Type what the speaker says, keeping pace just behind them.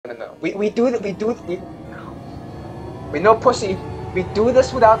No. We no pussy. We do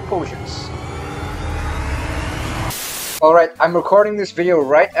this without potions. Alright, I'm recording this video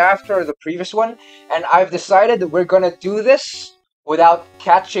right after the previous one, and I've decided that we're gonna do this without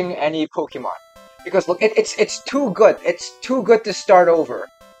catching any Pokemon. Because look, it's too good. It's too good to start over.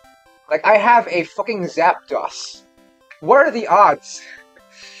 Like, I have a fucking Zapdos. What are the odds?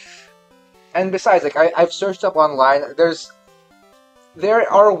 And besides, like, I've searched up online,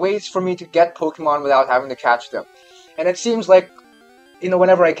 there are ways for me to get Pokemon without having to catch them. And it seems like, you know,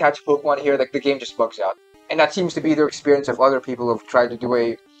 whenever I catch Pokemon here, like, the game just bugs out. And that seems to be the experience of other people who've tried to do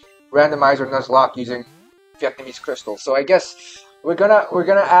a Randomizer Nuzlocke using Vietnamese crystals. So I guess we're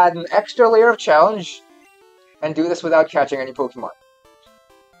gonna add an extra layer of challenge and do this without catching any Pokemon.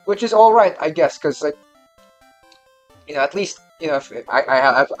 Which is alright, I guess, because, like, you know, at least, you know, if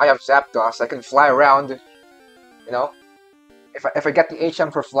I have Zapdos, I can fly around, you know? If I get the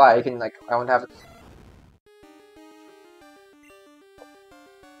HM for fly, I can, like, I won't have it.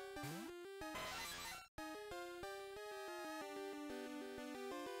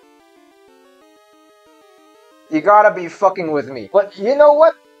 You gotta be fucking with me. But you know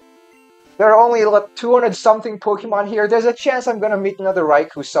what? There are only like 200-something Pokemon here. There's a chance I'm gonna meet another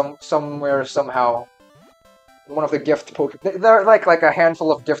Raikou somewhere, somehow. One of the gift Pokemon. There are like a handful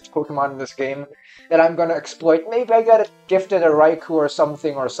of gift Pokemon in this game that I'm gonna exploit. Maybe I got gifted a Raikou or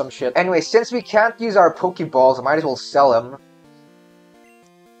something or some shit. Anyway, since we can't use our Pokeballs, I might as well sell them.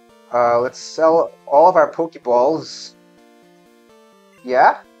 Let's sell all of our Pokeballs.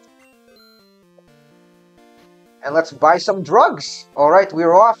 Yeah? And let's buy some drugs! Alright,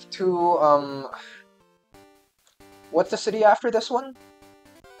 we're off to, what's the city after this one?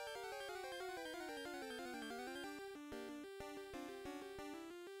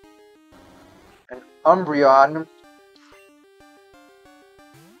 An Umbreon.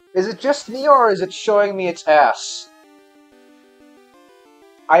 Is it just me, or is it showing me its ass?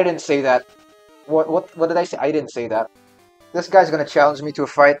 I didn't say that. What did I say? I didn't say that. This guy's gonna challenge me to a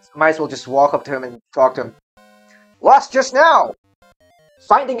fight. Might as well just walk up to him and talk to him. Lost just now!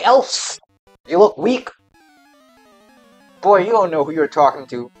 Finding elves! You look weak! Boy, you don't know who you're talking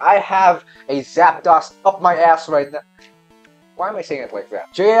to. I have a Zapdos up my ass right now. Why am I saying it like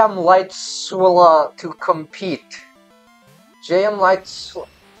that? JM Lightswilla to compete. JM Lightswilla.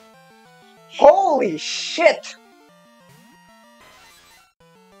 Holy shit!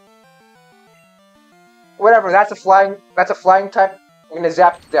 Whatever, that's a flying type. I'm gonna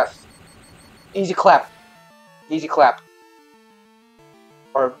zap to death. Easy clap. Easy clap.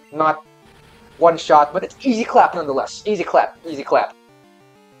 Or not one shot, but it's easy clap nonetheless. Easy clap. Easy clap.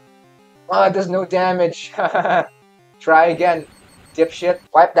 Ah, it does no damage. Try again, dipshit.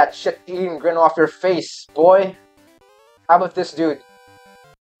 Wipe that shit-eating grin off your face, boy. How about this dude?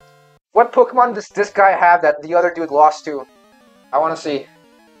 What Pokemon does this guy have that the other dude lost to? I wanna see.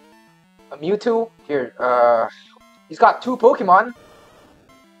 A Mewtwo? Here, he's got 2 Pokemon.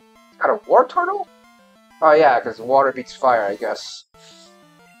 He's got a Wartortle? Oh yeah, because water beats fire, I guess.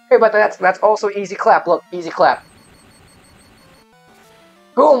 Hey, but that's also easy clap. Look, easy clap.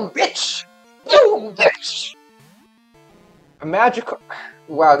 Boom, bitch! Boom, bitch! A magical...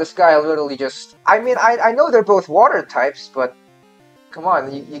 Wow, this guy literally just... I mean, I know they're both water types, but... Come on,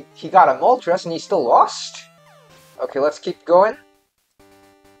 he got a Moltres and he still lost? Okay, let's keep going.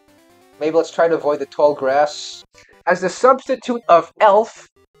 Maybe let's try to avoid the tall grass. As the substitute of elf,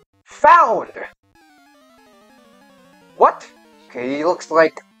 found! What? Okay, he looks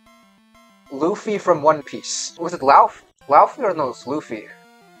like Luffy from One Piece. Was it Laufey or no, it's Luffy?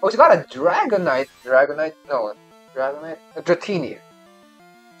 Oh, he's got a Dragonite. Dragonite? No, Dragonite? A Dratini.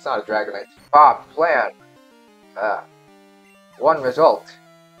 It's not a Dragonite. Ah, plan. One result.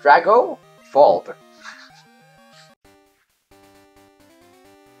 Drago? Fold.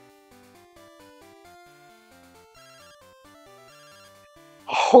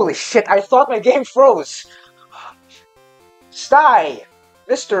 Holy shit, I thought my game froze! Sty!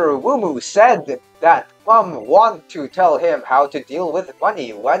 Mr. Wumu said that Mom want to tell him how to deal with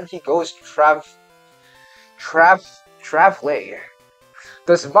money when he goes traveling.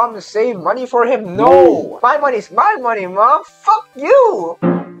 Does Mom save money for him? No! My money's my money, Mom! Fuck you!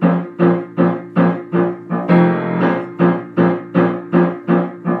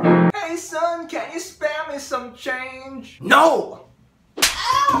 Hey son, can you spare me some change? No!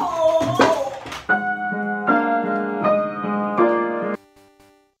 Ow!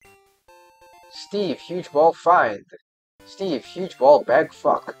 Steve, huge ball find. Steve, huge ball bag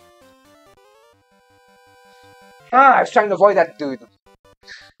fuck. Ah, I was trying to avoid that dude.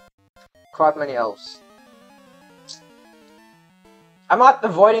 Caught many elves. I'm not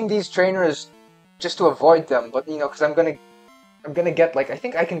avoiding these trainers just to avoid them, but you know, because I'm gonna get like I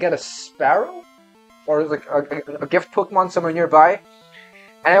think I can get a sparrow or like a gift Pokemon somewhere nearby,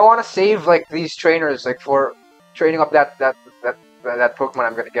 and I want to save like these trainers like for training up that Pokemon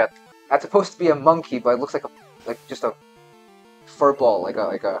I'm gonna get. That's supposed to be a monkey, but it looks like just a fur ball, like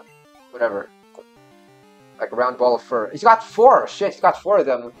a whatever, like a round ball of fur. He's got 4. Shit, he's got 4 of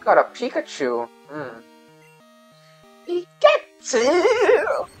them. Got a Pikachu.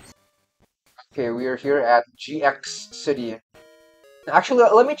 Pikachu. Okay, we are here at GX City. Actually,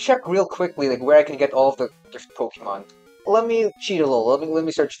 let me check real quickly, like where I can get all of the gift Pokemon. Let me cheat a little. Let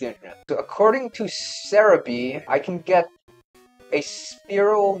me search the internet. So according to Cerebi, I can get a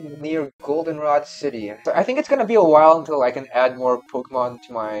Spearow near Goldenrod City. So I think it's gonna be a while until I can add more Pokemon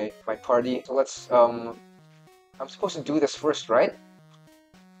to my party. So let's I'm supposed to do this first, right?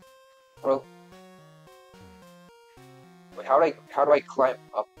 Well, wait, how do I climb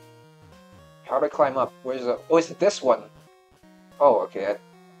up? How do I climb up? Where's the? Oh, is it this one? Oh, okay.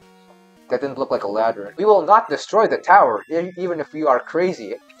 That didn't look like a ladder. We will not destroy the tower, even if we are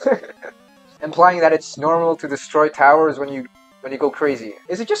crazy. Implying that it's normal to destroy towers when you go crazy.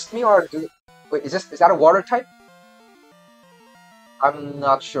 Is it just me or wait, is that a water type? I'm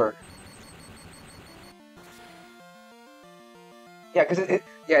not sure. Yeah, because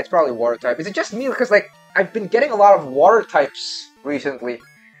yeah, it's probably water type. Is it just me? Because like I've been getting a lot of water types recently,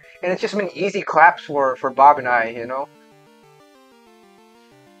 and it's just been easy claps for Bob and I, you know.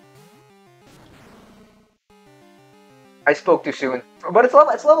 I spoke too soon, but it's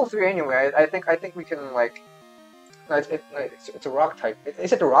level 3 anyway. I think we can like. No, it's a rock type.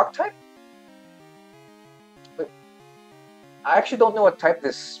 Is it a rock type? But I actually don't know what type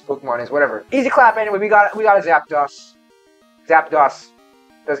this Pokemon is. Whatever. Easy clap anyway. We got a Zapdos. Zapdos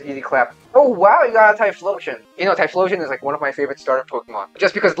does easy clap. Oh wow, you got a Typhlosion. You know, Typhlosion is like one of my favorite starter Pokemon.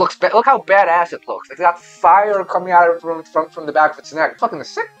 Just because it looks look how badass it looks. It's got fire coming out of it from the back of its neck. Fucking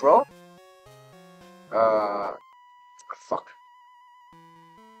sick, bro. Fuck.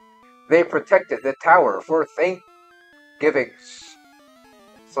 They protected the tower for Thanksgivings.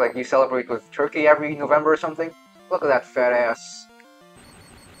 It's like you celebrate with turkey every November or something. Look at that fat ass.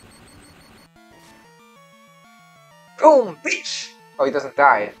 Boom, bitch! Oh, he doesn't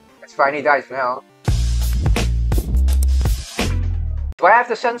die. It's fine, he dies now. Do I have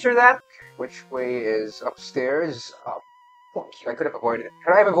to censor that? Which way is upstairs? Oh, fuck you, I could have avoided it.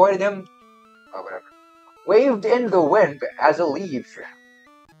 Could I have avoided him? Oh, whatever. Waved in the wind as a leaf.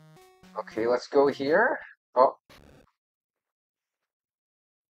 Okay, let's go here. Oh.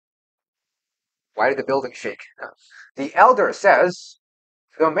 Why did the building shake? The elder says,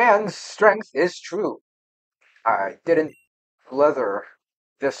 the man's strength is true. I didn't leather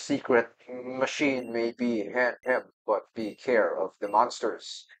this secret machine may be in him, but be care of the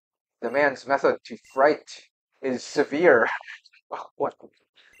monsters. The man's method to fright is severe. What?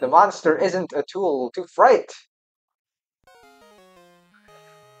 The monster isn't a tool to fright.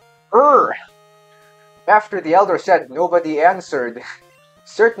 After the elder said nobody answered.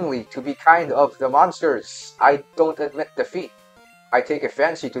 Certainly, to be kind of the monsters, I don't admit defeat. I take a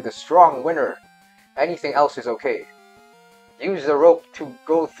fancy to the strong winner. Anything else is okay. Use the rope to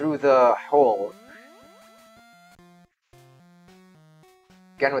go through the hole.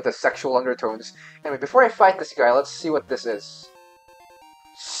 Again with the sexual undertones. Anyway, before I fight this guy, let's see what this is.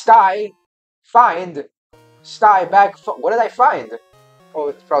 Find! Bag, what did I find? Oh,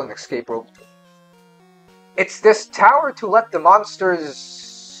 it's probably an escape rope. It's this tower to let the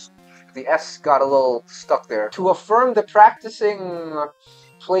monsters... The S got a little stuck there. To affirm the practicing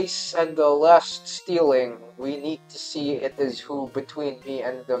place and the last stealing, we need to see it is who between me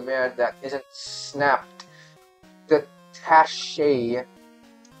and the man that isn't snapped. The Tache?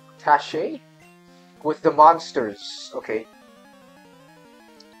 With the monsters. Okay.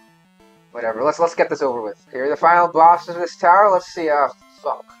 Whatever, let's get this over with. Here are the final bosses of this tower. Let's see,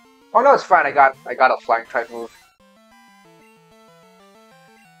 fuck. Oh no, it's fine, I got a flying type move.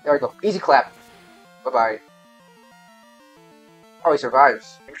 There we go. Easy clap. Bye-bye. Oh, he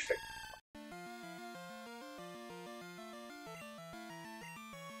survives. Interesting.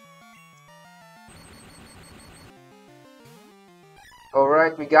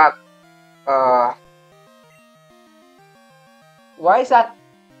 Alright, we got, Why is that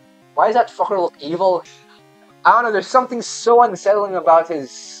fucker look evil? I don't know, there's something so unsettling about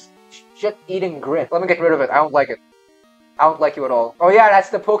his shit-eating grin. Let me get rid of it, I don't like it. I don't like you at all. Oh yeah, that's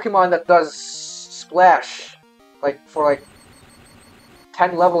the Pokemon that does Splash. Like, for like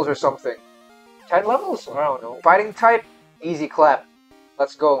 10 levels or something. 10 levels? I don't know. Fighting type, easy clap.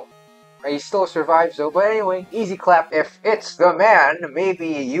 Let's go. He still survives though, but anyway, easy clap. If it's the man, maybe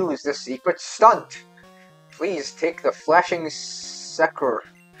use the secret stunt. Please take the flashing sector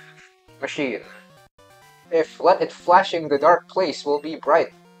machine. If let it flashing the dark place will be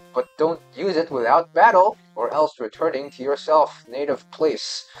bright, but don't use it without battle, or else returning to yourself native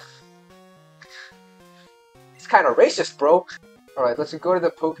place. It's kind of racist, bro. Alright, let's go to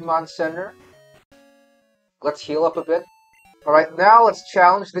the Pokemon Center. Let's heal up a bit. Alright, now let's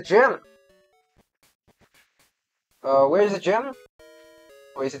challenge the gym. Where's the gym?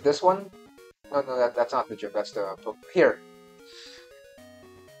 Oh, is it this one? No, that's not the gym, that's the here.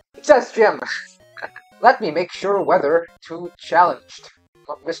 It says gym. Let me make sure whether to challenged.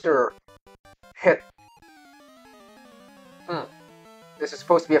 Mr. Hit. This is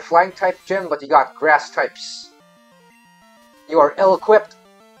supposed to be a flying type gym, but you got grass types. You are ill-equipped.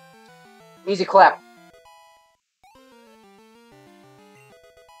 Easy clap.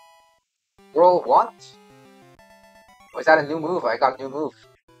 Whirl what? Oh, is that a new move? I got a new move.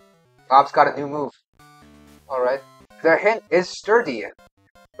 Bob's got a new move. Alright. The hint is sturdy.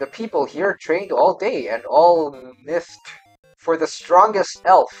 The people here trained all day and all missed for the strongest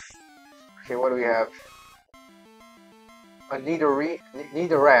elf. Okay, what do we have? A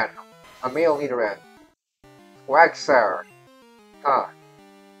Nidoran. A male Nidoran. Quagsire. Huh.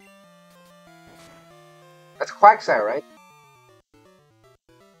 That's Quagsire, right?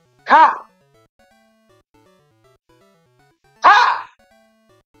 Ha! Ha!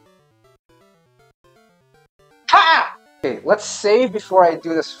 Ha! Okay, let's save before I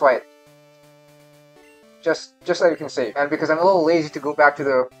do this fight. Just so you can save. And because I'm a little lazy to go back to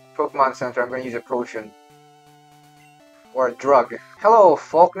the Pokemon Center, I'm going to use a potion. Or a drug. Hello,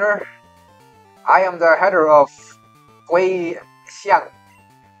 Falkner. I am the header of Hui Xiang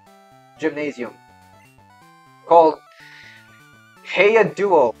Gymnasium. Called Heya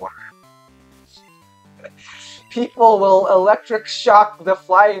Duo. People will electric shock the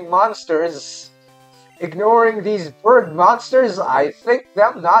flying monsters. Ignoring these bird monsters, I think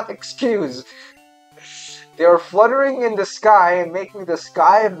them not excused. They are fluttering in the sky, making the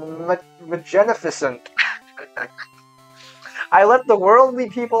sky magnificent. I let the worldly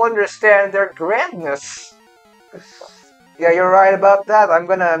people understand their grandness. Yeah, you're right about that. I'm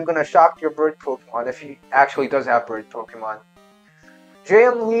gonna shock your bird Pokemon if he actually does have bird Pokemon.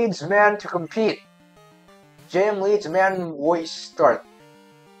 JM leads man to compete. JM leads man voice start.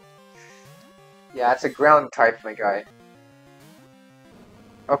 Yeah, it's a ground type, my guy.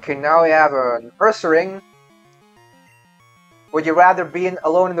 Okay, now we have an Ursaring. Would you rather be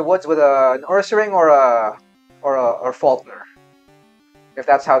alone in the woods with an Ursaring or a Falkner? If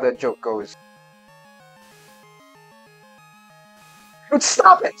that's how the joke goes. Dude,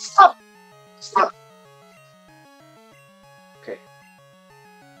 stop it! Stop! Stop! Okay.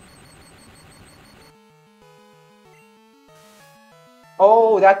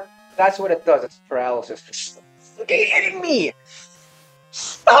 Oh, that's what it does. It's paralysis. Okay, hitting me!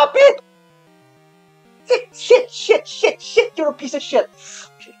 Stop it! Shit! You're a piece of shit.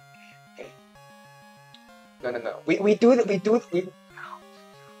 Okay. No. We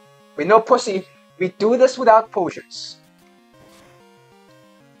no pussy. We do this without potions.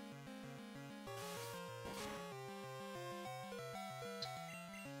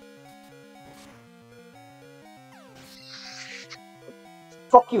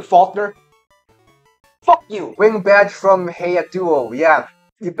 Fuck you, Falkner. Fuck you! Wing badge from Heya Duo, yeah.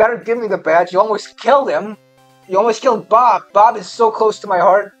 You better give me the badge. You almost killed him. You almost killed Bob. Bob is so close to my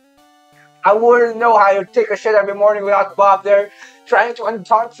heart. I wouldn't know how to take a shit every morning without Bob there, trying to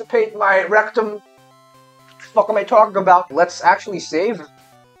anticipate my rectum. What the fuck am I talking about? Let's actually save,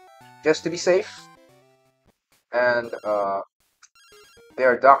 just to be safe. And,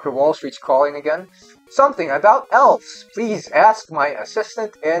 there, Dr. Wall Street's calling again. Something about elves. Please ask my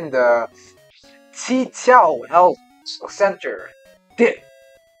assistant in the Ti Tiao Elf Center. Dit.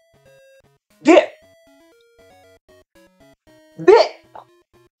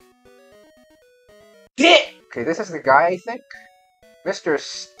 Okay, this is the guy, I think. Mr.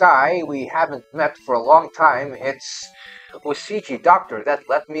 Sty, we haven't met for a long time. It's Usiji Doctor that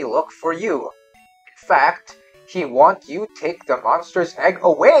let me look for you. In fact, he want you take the monster's egg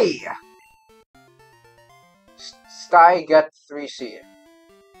away! Sty get 3C.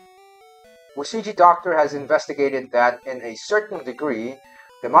 Usiji Doctor has investigated that in a certain degree,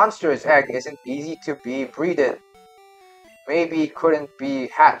 the monster's egg isn't easy to be breeded. Maybe couldn't be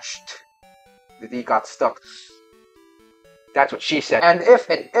hatched. He got stuck. That's what she said. And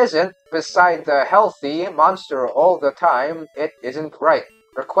if it isn't, beside the healthy monster all the time, it isn't right.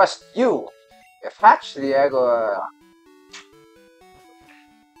 Request you. If hatch the egg,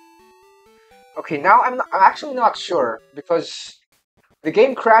 Okay, now I'm actually not sure, because the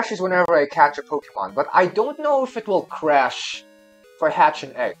game crashes whenever I catch a Pokemon, but I don't know if it will crash if I hatch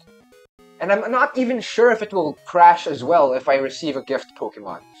an egg. And I'm not even sure if it will crash as well if I receive a gift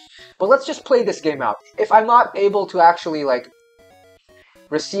Pokemon. But let's just play this game out. If I'm not able to actually, like,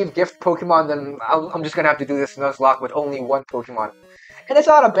 receive gift Pokemon, then I'm just gonna have to do this Nuzlocke with only one Pokemon. And it's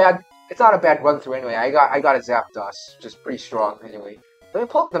not a bad run through anyway. I got a Zapdos, which is pretty strong anyway. Let me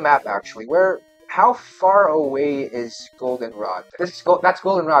pull up the map actually. How far away is Goldenrod? That's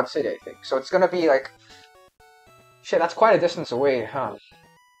Goldenrod City, I think. So it's gonna be like, shit, that's quite a distance away, huh?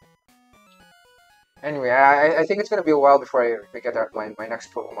 Anyway, I think it's gonna be a while before I get out my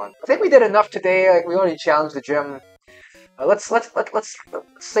next Pokemon. I think we did enough today. Like, we already challenged the gym. Let's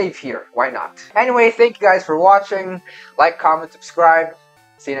save here. Why not? Anyway, thank you guys for watching. Like, comment, subscribe.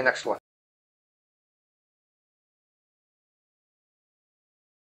 See you in the next one.